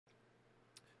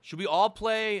Should we all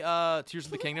play Tears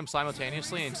of the Kingdom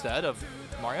simultaneously instead of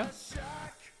Mario?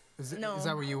 Is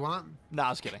that what you want? Nah, I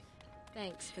was kidding.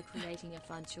 Thanks for creating a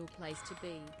fun, chill place to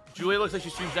be. Julia looks like she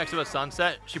streams next to a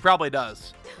sunset. She probably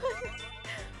does.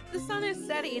 The sun is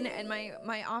setting, and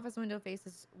my office window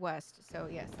faces west. So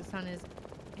yes, the sun is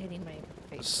hitting my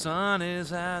face. The sun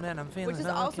is out and I'm feeling Which is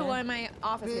also why my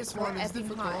office gets more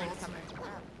effing hot in summer.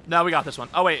 No, we got this one.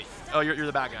 Oh wait. Oh, you're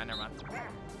the bad guy. Never mind.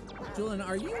 Julian,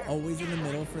 are you always in the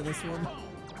middle for this one?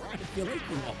 I feel like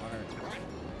you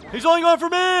are. He's only going for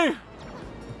me!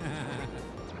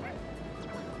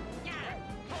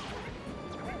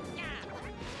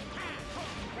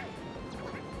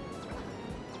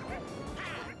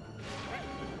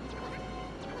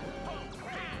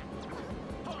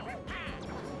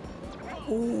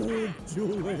 Oh,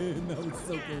 Julian, that was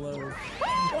so close.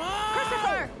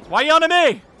 Christopher! Why are you on to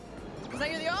me? Because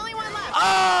you're the only one left.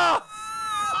 Ah!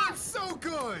 I'm so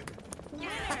good.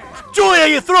 Julia,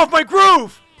 you threw off my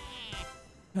groove!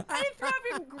 I didn't throw off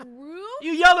your groove?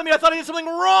 You yelled at me. I thought I did something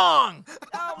wrong.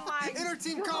 Oh my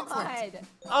Inter-team God. conflict.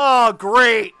 Oh,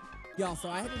 great. Y'all, so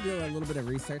I had to do a little bit of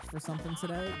research for something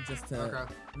today, just to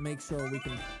make sure we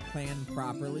can plan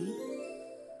properly.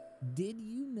 Did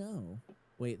you know?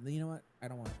 Wait, you know what? I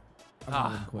don't want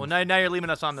it. Well, now you're leaving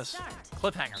us on this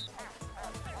cliffhanger.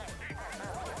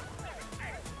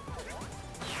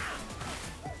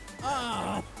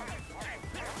 Oh.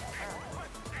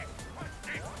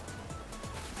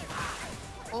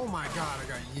 Oh my God, I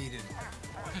got yeeted.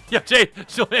 Yeah, Jay,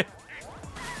 Julian.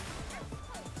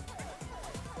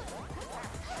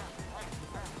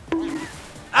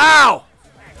 Ow!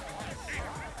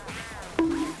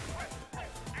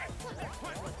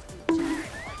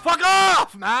 Fuck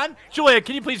off, man! Julia,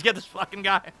 can you please get this fucking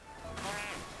guy?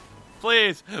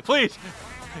 Please, please.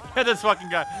 Get this fucking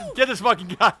guy. Get this fucking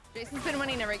guy. Jason's been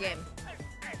winning every game.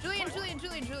 Julian.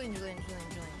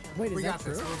 Wait, is We that got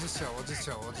true? this. We'll just chill. We'll just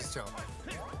chill. We'll just chill.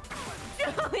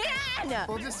 Julian!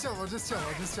 We'll just chill. We'll just chill.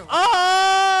 We'll just chill.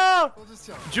 Oh! We'll just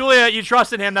chill. Julia, you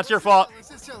trusted him. That's your fault. Let's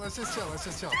just chill. Let's just chill. Let's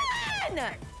just chill.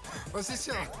 Julian! Let's just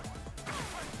chill.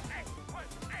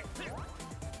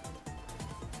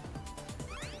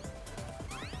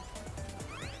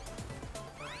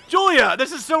 Julia,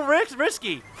 this is so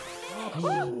risky.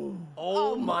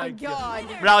 Oh my God.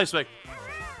 Rally swing.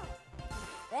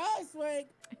 Oh, swing.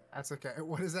 That's okay.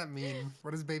 What does that mean?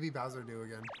 What does Baby Bowser do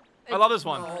again? I love this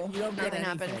one. You don't get Nothing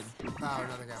anything. happens. Oh,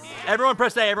 nothing happens. Everyone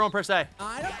press A. Everyone press A.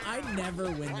 I never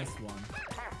win this one.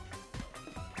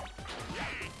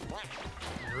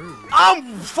 Rude.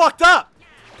 I'm fucked up.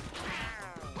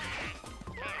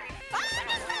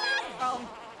 Oh.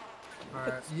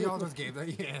 Alright, you all just gave that.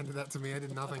 You handed that to me. I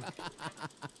did nothing.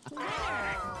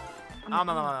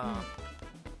 No.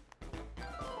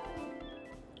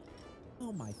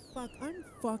 Oh my fuck, I'm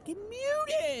fucking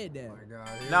muted! Oh my God.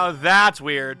 Now that's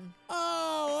weird.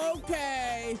 Oh,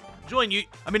 okay. Julian,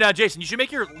 Jason, you should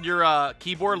make your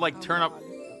keyboard like turn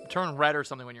red or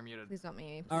something when you're muted. Please don't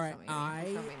me. All right, I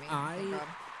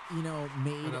you know,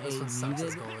 made I know this one a sucks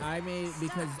as muted. goalie. I made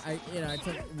because I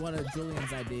took one of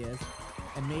Julian's ideas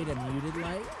and made a muted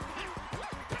light,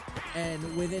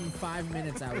 and within 5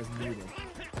 minutes I was muted.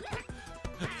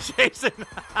 Jason.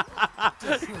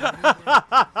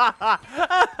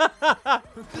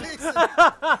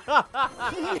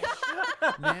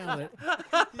 Nailed it.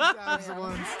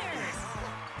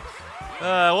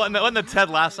 What in the Ted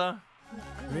Lasso?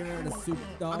 Have you ever heard of soup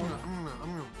dog?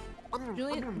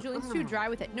 Julian's too dry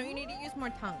with it. No, you need to use more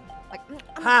tongue. Like,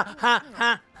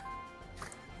 Ha.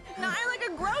 not in like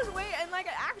a gross way, in like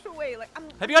an actual way. Like,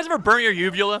 Have you guys ever burnt your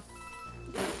uvula?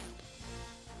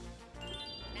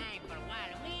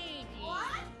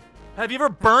 Have you ever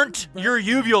burnt your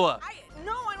uvula?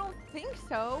 No, I don't think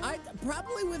so.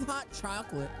 Probably with hot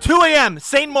chocolate. 2 a.m.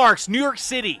 St. Mark's, New York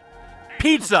City.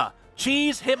 Pizza,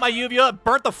 cheese hit my uvula,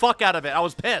 burnt the fuck out of it. I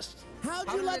was pissed. How'd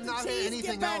How you did let it the not hit cheese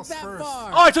anything get back else that first?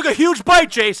 far? Oh, I took a huge bite,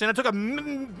 Jason. I took a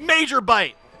major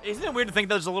bite. Isn't it weird to think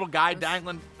there's a little guy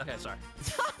dangling? Okay, sorry.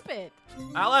 Stop it.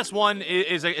 Outlast 1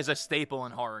 is a staple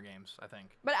in horror games, I think.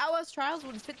 But Outlast Trials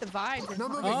would fit the vibes. No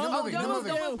moving, Oh, no moving, don't no move,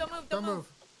 moving. don't move, don't move, Don't move.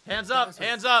 Hands up,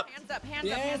 hands up. Hands up, hands up,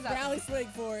 Yeah, hands up. rally swing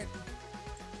for it.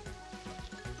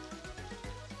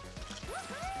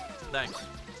 Thanks.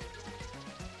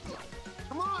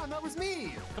 Come on, that was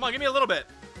me. Come on, give me a little bit.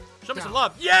 Show me Down. some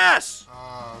love. Yes!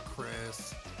 Oh,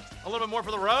 Chris. A little bit more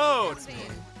for the road.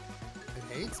 It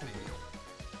hates me.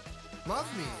 Love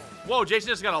me. Whoa, Jason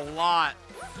just got a lot.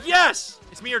 Yes!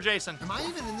 It's me or Jason. Am I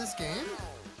even in this game?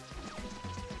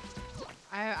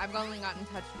 I've only gotten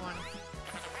touched once.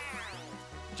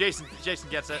 Jason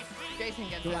gets it. Jason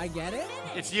gets Do it. I get it?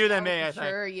 It's you then me, I think.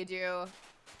 Sure you do.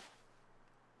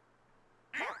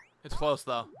 It's close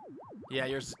though. Yeah,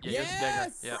 yours is bigger.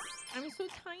 Yep. I'm so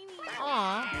tiny.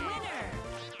 Aw.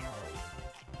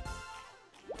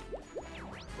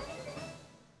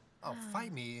 Oh,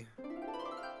 fight me.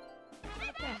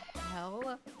 What the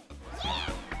hell?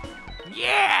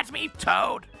 Yeah, it's me,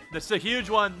 Toad. This is a huge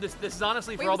one. This is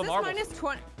honestly for all the marbles. Minus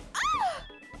 20.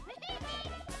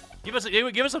 Give us a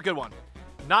good one.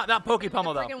 Not Poke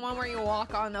Pummel though. The freaking one where you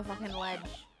walk on the fucking ledge.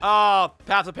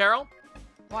 Paths of Peril.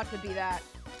 Watch it be that.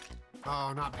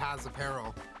 Oh, not Paths of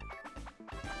Peril.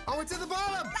 Oh, it's at the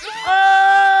bottom!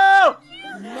 Oh!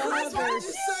 That's what I was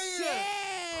just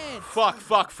saying! Fuck.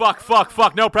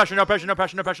 No pressure. Here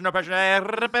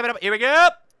we go.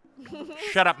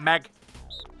 Shut up, Meg.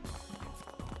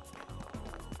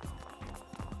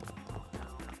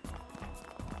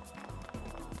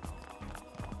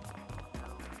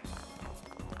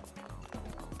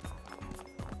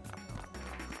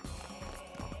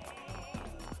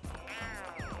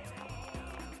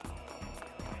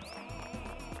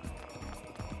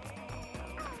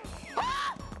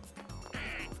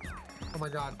 Oh my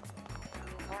god.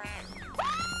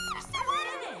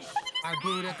 I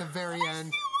blew it at the very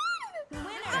end.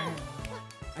 I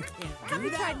can't do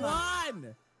that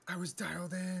one. I was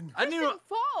dialed in. I didn't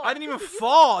fall. even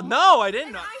fall. No, I didn't.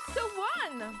 And I still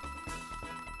won.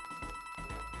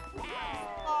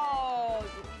 Oh,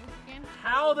 you can't.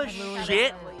 How the Shut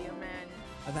shit? up, will you, man?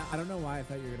 I don't know why I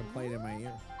thought you were gonna play it in my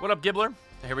ear. What up, Gibbler?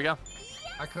 Here we go.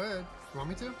 I could. You want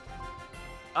me to?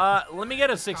 Let me get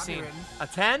a 16. A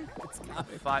 10?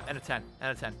 5 and a 10.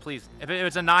 And a 10, please. If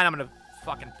it's a 9, I'm gonna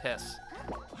fucking piss.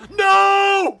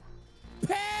 No!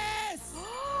 Piss!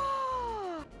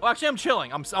 Well, actually, I'm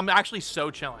chilling. I'm actually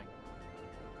so chilling.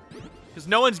 Because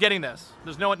no one's getting this.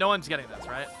 There's no one's getting this,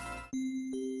 right?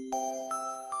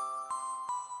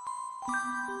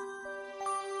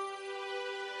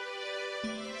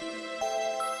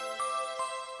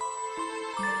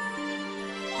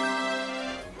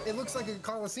 It looks like a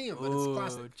Coliseum, but it's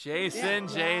plastic. Jason.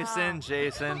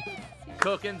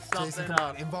 Cooking something Jason, come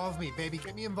up. on, involve me, baby.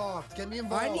 Get me involved. Get me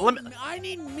involved. I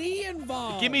need me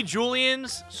involved. Give me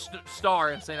Julian's star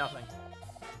and say nothing.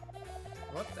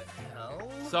 What the hell?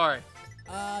 Sorry.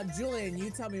 Julian,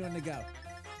 you tell me when to go.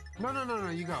 No,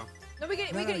 you go. No, we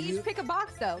can each pick a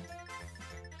box though.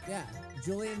 Yeah,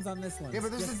 Julian's on this one. Yeah,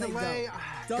 but there's Just a say delay.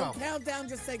 Go. Go. Don't count down,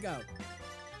 just say go.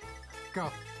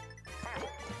 Go.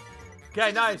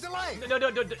 Okay, nice. Delay. No,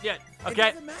 yeah. It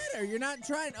Okay. doesn't matter. You're not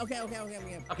trying. Okay.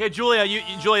 Okay, Julia,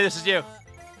 Julia, this is you.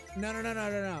 No.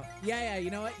 Yeah. You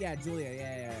know what? Yeah, Julia.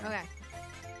 Yeah. Okay.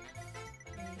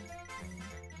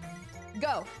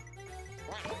 Go.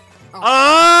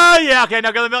 Oh, yeah. Okay,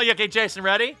 now go to the middle. Okay, Jason,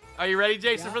 ready? Are you ready,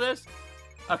 Jason, for this?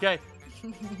 Okay.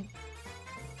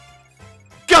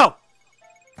 Go!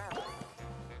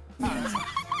 That's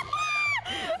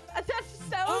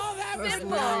so That's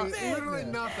simple. literally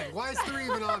nothing. Why is 3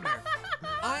 even on there?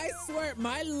 I swear,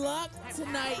 my luck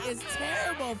tonight is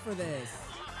terrible for this.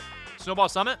 Snowball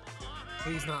Summit?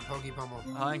 Please not Poke Pummel.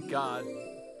 Thank God.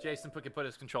 Jason can put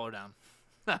his controller down.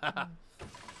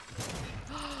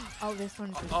 Oh, this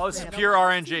one's. Oh, this is pure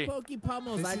RNG. Poke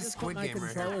Pummels. This I is just put Squid my Game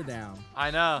right controller here. down. I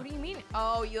know. What do you mean?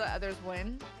 Oh, you let others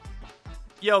win?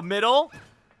 Yo, middle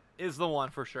is the one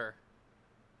for sure.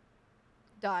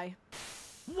 Die.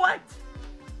 What?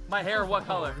 My hair, what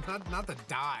color? Not the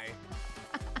dye.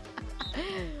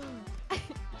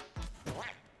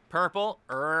 Purple.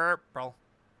 Purple.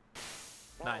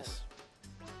 Nice.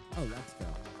 Oh, let's go.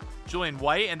 Julian,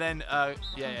 white, and then, Fucking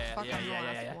yeah.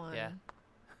 last one.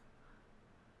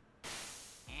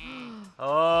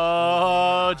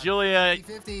 Oh, Julia.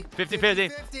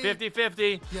 50-50.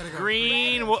 50-50.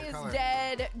 Green. Red is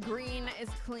dead. Green is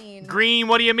clean. Green,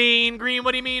 what do you mean? Green,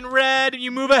 what do you mean? Red,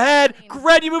 you move ahead.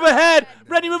 Red, you move ahead.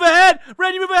 Red, you move ahead.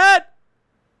 Red, you move ahead.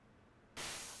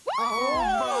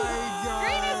 Oh my god.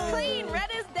 Green is clean. Red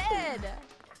is dead.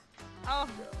 Oh.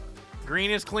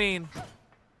 Green is clean.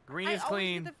 Green is I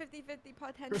clean. always get the 50-50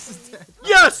 potential. Chris is dead.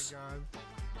 Yes! Oh my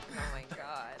god. Oh my god.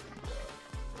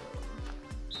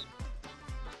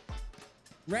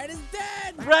 Red is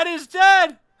dead. Red is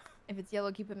dead. If it's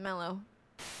yellow, keep it mellow.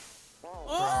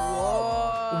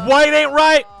 Oh. White ain't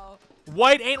right. Oh.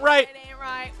 White ain't right. White ain't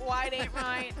right. White ain't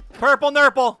right. Purple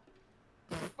nurple.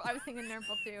 I was thinking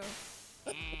Nurple too.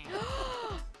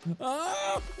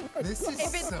 Oh. This is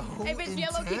If it's, so if it's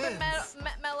yellow, keep it intense.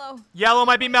 mellow. Yellow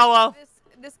might be mellow.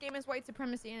 This game is white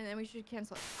supremacy, and then we should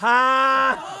cancel it.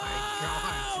 Ha!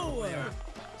 Oh my god, Julia.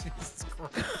 Jesus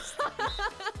Christ.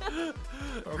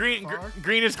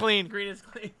 Green is clean. Green is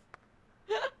clean.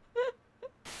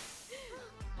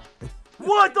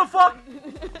 What the fuck?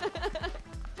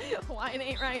 White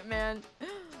ain't right, man.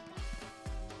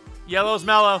 Yellow's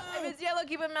mellow. If it's yellow,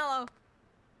 keep it mellow.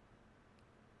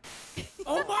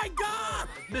 Oh my God!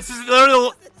 This is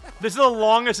literally the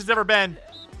longest it's ever been.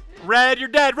 Red, you're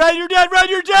dead. Red, you're dead. Red,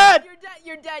 you're dead. You're dead.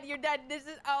 You're dead. You're dead. This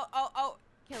is oh.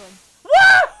 Kill him.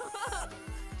 What?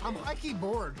 I'm high-key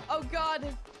bored. Oh God.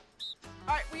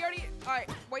 All right, we already. All right,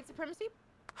 white supremacy.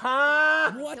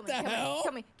 Huh? What the hell?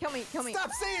 Kill me. Kill me. Kill me.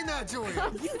 Stop saying that,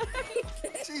 Julian.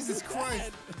 Jesus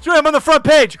Christ. Julian, I'm on the front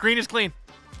page. Green is clean.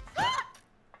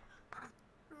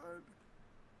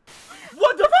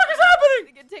 What the fuck is happening?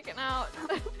 To get taken out.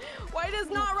 White is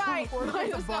not right.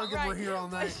 White is not right. We're here all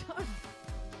night.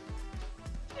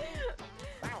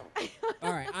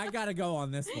 All right, I gotta go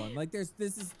on this one. Like, there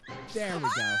we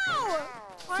go. Oh,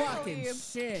 Fucking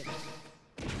shit.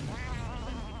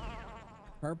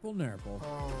 Purple nurple.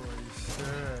 Holy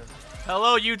shit.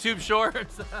 Hello, YouTube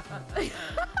Shorts.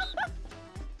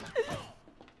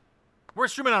 We're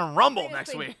streaming on Rumble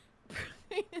next week.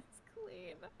 It's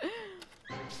clean.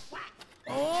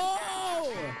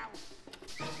 Oh!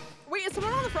 Wait, is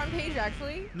someone on the front page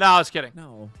actually? No, I was kidding.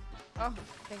 No. Oh,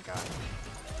 thank God.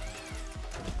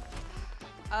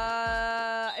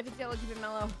 If it's yellow, keep it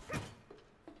mellow.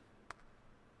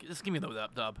 Just give me the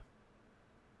dub.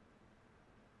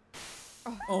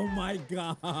 Oh my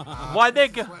God. Why'd they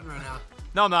go? Sweating right now.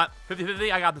 No, I'm not.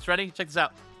 50-50. I got this. Ready? Check this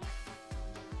out.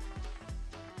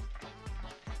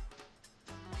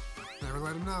 Never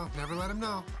let him know. Never let him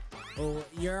know. Oh,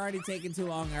 you're already taking too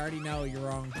long. I already know you're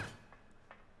wrong.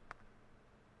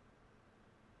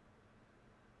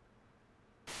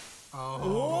 Oh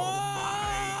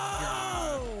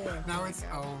my God. Now it's,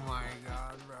 oh my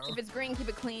God, bro. If it's green, keep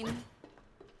it clean.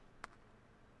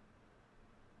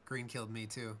 Green killed me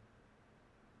too.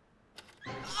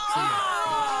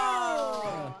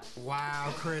 Oh!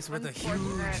 Wow, Chris with a huge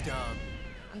Unfortunate. dub.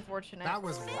 Unfortunate. That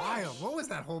was wild. What was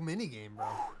that whole mini game, bro?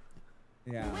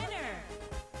 Yeah.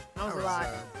 That was a lot.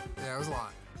 Yeah, it was a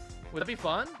lot. Would that be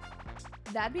fun?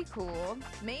 That'd be cool.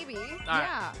 Maybe. right.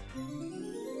 Yeah.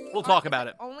 We'll talk about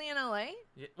it. Only in LA?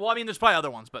 Yeah, well, I mean, there's probably other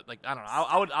ones, but like, I don't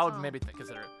know. I would maybe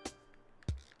consider it.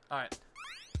 All right,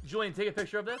 Julian, take a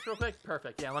picture of this real quick.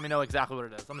 Perfect. Yeah, let me know exactly what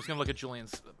it is. I'm just gonna look at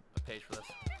Julian's page for this.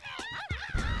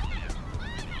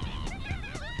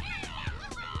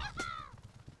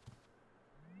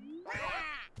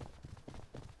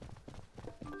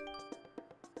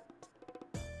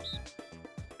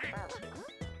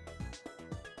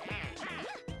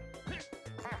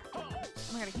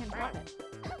 Oh my God, I can't drop it.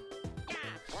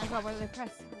 Oh God, what did I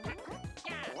press?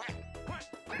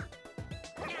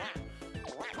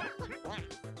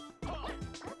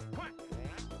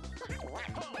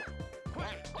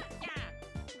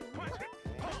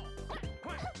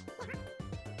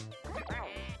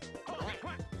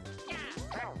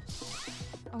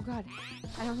 Oh God,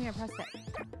 I don't think I pressed it.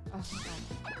 Oh my God.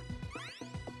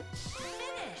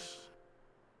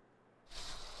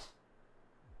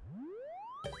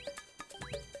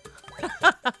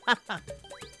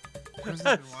 Chris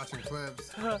has been watching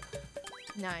clips.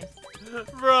 Nice.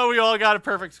 Bro, we all got a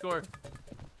perfect score.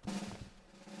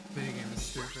 Mini game is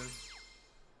stupid.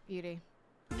 Beauty.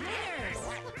 All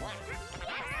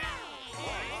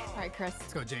right, Chris.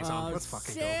 Let's go, Jason. Oh, Let's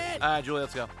fucking go. shit. Baby. Julie,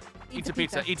 let's go. Eat some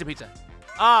pizza. pizza. Eat some pizza.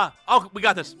 Oh, we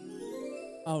got this.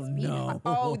 Oh no.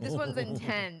 Oh, this one's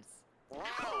intense.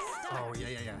 Oh, yeah,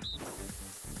 yeah, yeah.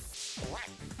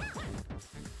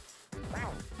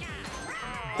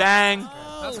 Bang.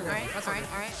 That's All okay. right, That's all okay.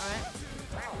 right, all right, all right.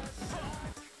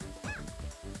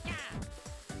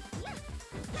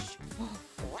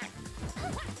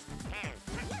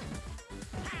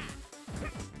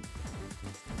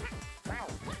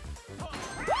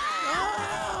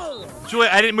 Julie,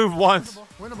 I didn't move once.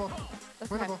 Winnable.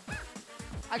 That's okay. Winnable.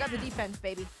 I got the defense,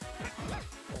 baby.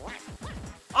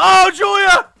 Oh,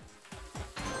 Julia!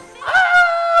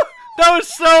 Ah! That was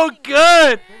so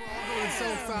good. They were all going so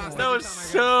fast. That every was time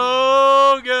I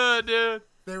got so good, dude.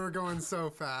 They were going so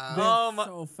fast. Oh my-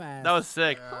 So fast. That was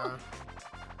sick. Yeah.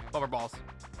 Bumper balls.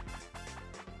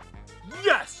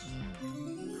 Yes.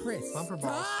 Chris. Bumper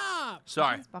balls. Stop!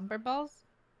 Sorry. Bumper balls?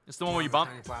 It's the one where you bump.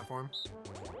 Tiny platform.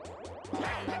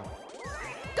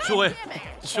 Julie, Damn it.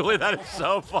 Julie, that is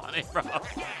so funny, bro.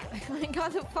 I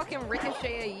got the fucking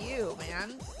ricochet of you,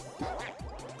 man.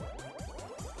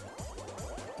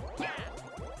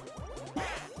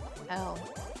 L.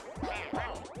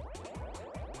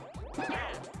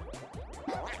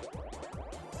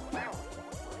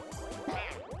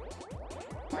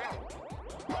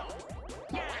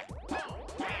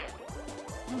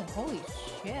 Oh, holy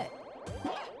shit.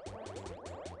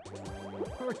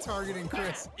 We're targeting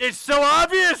Chris. It's so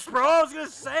obvious, bro. I was gonna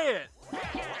say it.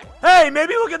 Hey,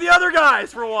 maybe look at the other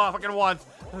guys for fucking once.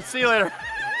 See you later.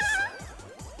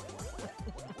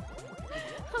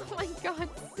 Oh my god,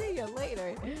 see you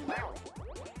later.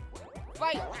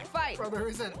 Fight, fight. Bro, there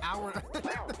is an hour.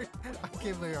 I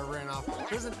can't believe I ran off.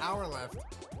 There's an hour left.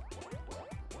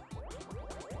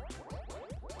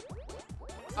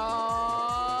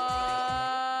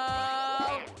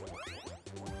 Oh.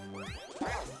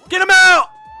 Get him out!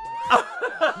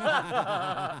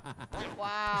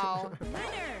 Wow.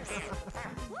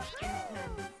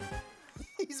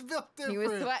 He's built different. He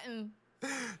was sweating.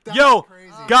 That Yo, was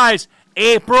crazy. guys,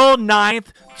 April 9th,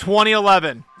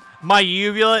 2011. My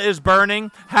uvula is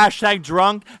burning. Hashtag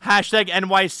drunk. Hashtag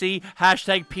NYC.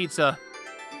 Hashtag pizza.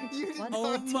 You did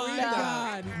Oh not tweet my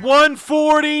that. god.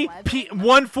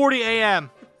 1:40 a.m.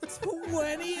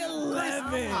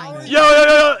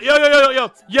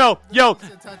 2011. Yo. To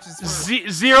touch his fur.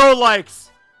 0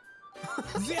 likes.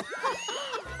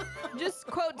 Just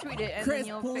quote tweet it and Chris, then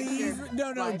you'll please. fix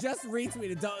No, life. just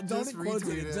retweet it. Don't Just quote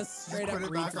tweet retweet it. Just straight put up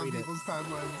it back on retweet it. people's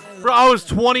timelines. Bro, I was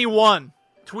 21.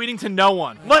 Tweeting to no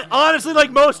one. Honestly,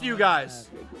 like most of you guys.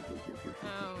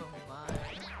 Oh my.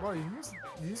 Bro, you just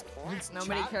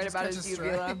Nobody chat, cared just about catch his a stray.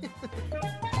 uvula.